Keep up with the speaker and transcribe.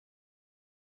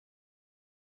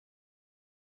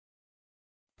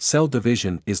Cell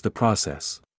division is the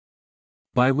process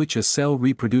by which a cell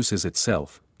reproduces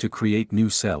itself to create new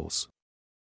cells.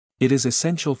 It is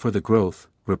essential for the growth,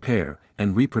 repair,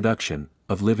 and reproduction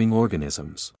of living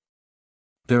organisms.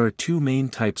 There are two main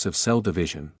types of cell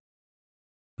division.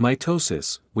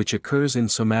 Mitosis, which occurs in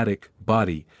somatic,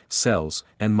 body, cells,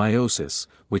 and meiosis,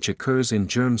 which occurs in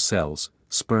germ cells,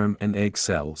 sperm and egg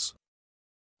cells.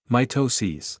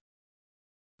 Mitoses.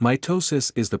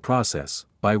 Mitosis is the process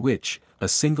by which a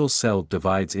single cell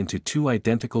divides into two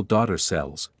identical daughter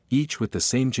cells, each with the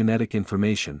same genetic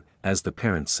information as the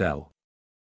parent cell.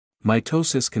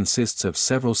 Mitosis consists of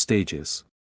several stages: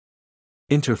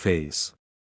 interphase,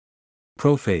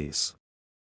 prophase,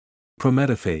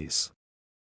 prometaphase,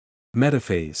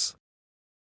 metaphase,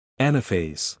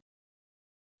 anaphase,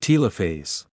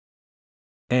 telophase,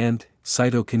 and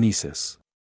cytokinesis.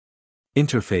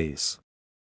 Interphase.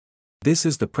 This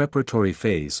is the preparatory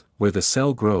phase where the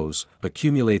cell grows,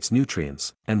 accumulates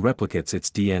nutrients, and replicates its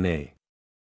DNA.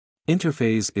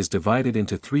 Interphase is divided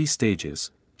into three stages: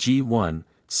 G1,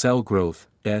 cell growth,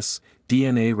 S,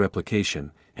 DNA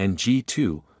replication, and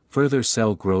G2, further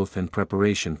cell growth and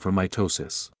preparation for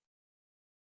mitosis.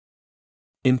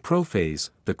 In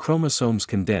prophase, the chromosomes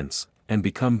condense and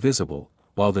become visible,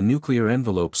 while the nuclear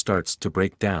envelope starts to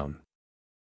break down.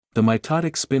 The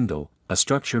mitotic spindle, a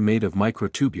structure made of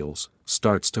microtubules,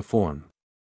 starts to form.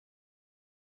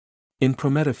 In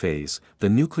prometaphase, the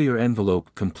nuclear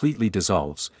envelope completely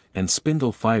dissolves, and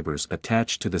spindle fibers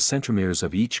attach to the centromeres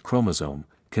of each chromosome,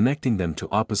 connecting them to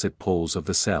opposite poles of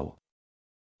the cell.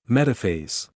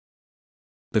 Metaphase.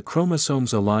 The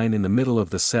chromosomes align in the middle of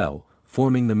the cell,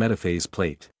 forming the metaphase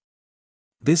plate.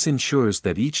 This ensures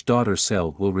that each daughter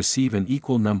cell will receive an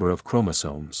equal number of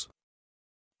chromosomes.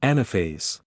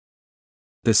 Anaphase.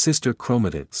 The sister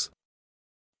chromatids.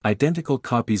 Identical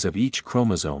copies of each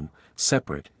chromosome,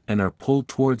 separate, and are pulled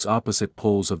towards opposite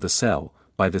poles of the cell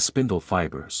by the spindle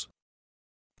fibers.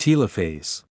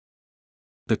 Telophase.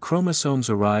 The chromosomes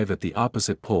arrive at the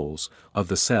opposite poles of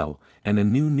the cell, and a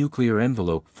new nuclear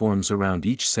envelope forms around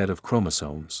each set of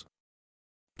chromosomes.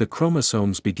 The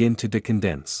chromosomes begin to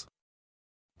decondense.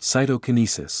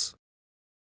 Cytokinesis.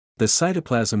 The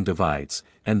cytoplasm divides,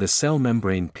 and the cell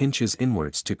membrane pinches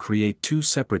inwards to create two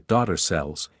separate daughter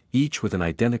cells, each with an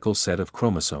identical set of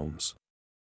chromosomes.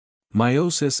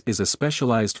 Meiosis is a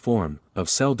specialized form of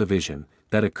cell division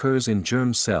that occurs in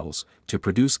germ cells to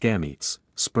produce gametes,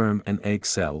 sperm and egg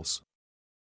cells.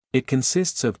 It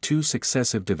consists of two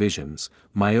successive divisions,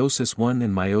 meiosis I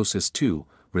and meiosis II,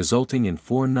 resulting in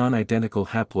four non-identical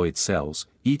haploid cells,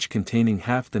 each containing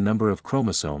half the number of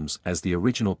chromosomes as the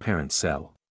original parent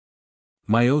cell.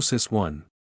 Meiosis I.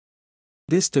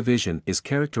 This division is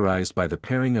characterized by the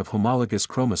pairing of homologous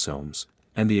chromosomes,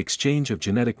 and the exchange of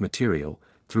genetic material,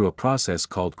 through a process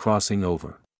called crossing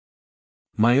over.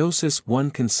 Meiosis I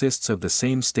consists of the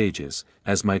same stages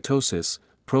as mitosis,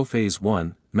 prophase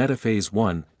I, metaphase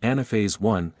I, anaphase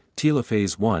I,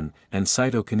 telophase I, and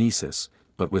cytokinesis,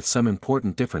 but with some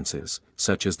important differences,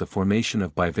 such as the formation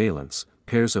of bivalents,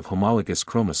 pairs of homologous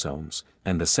chromosomes,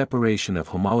 and the separation of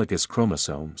homologous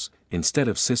chromosomes, instead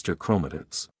of sister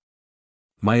chromatids.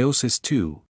 Meiosis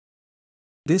II.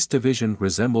 This division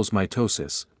resembles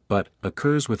mitosis, but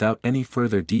occurs without any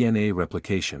further DNA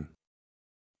replication.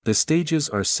 The stages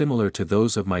are similar to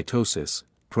those of mitosis,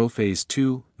 prophase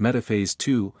II, metaphase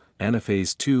II,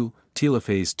 anaphase II,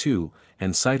 telophase II,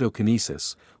 and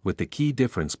cytokinesis, with the key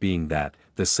difference being that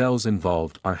the cells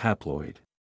involved are haploid.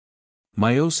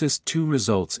 Meiosis II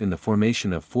results in the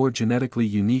formation of four genetically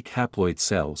unique haploid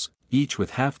cells, each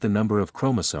with half the number of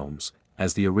chromosomes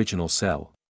as the original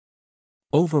cell.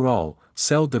 Overall,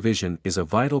 cell division is a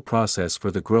vital process for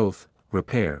the growth,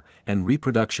 repair, and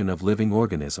reproduction of living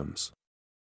organisms.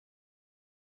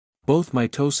 Both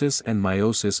mitosis and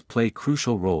meiosis play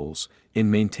crucial roles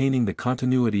in maintaining the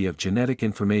continuity of genetic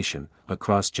information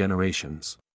across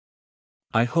generations.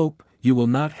 I hope you will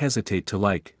not hesitate to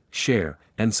like, share,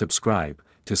 and subscribe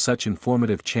to such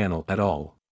informative channel at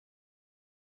all.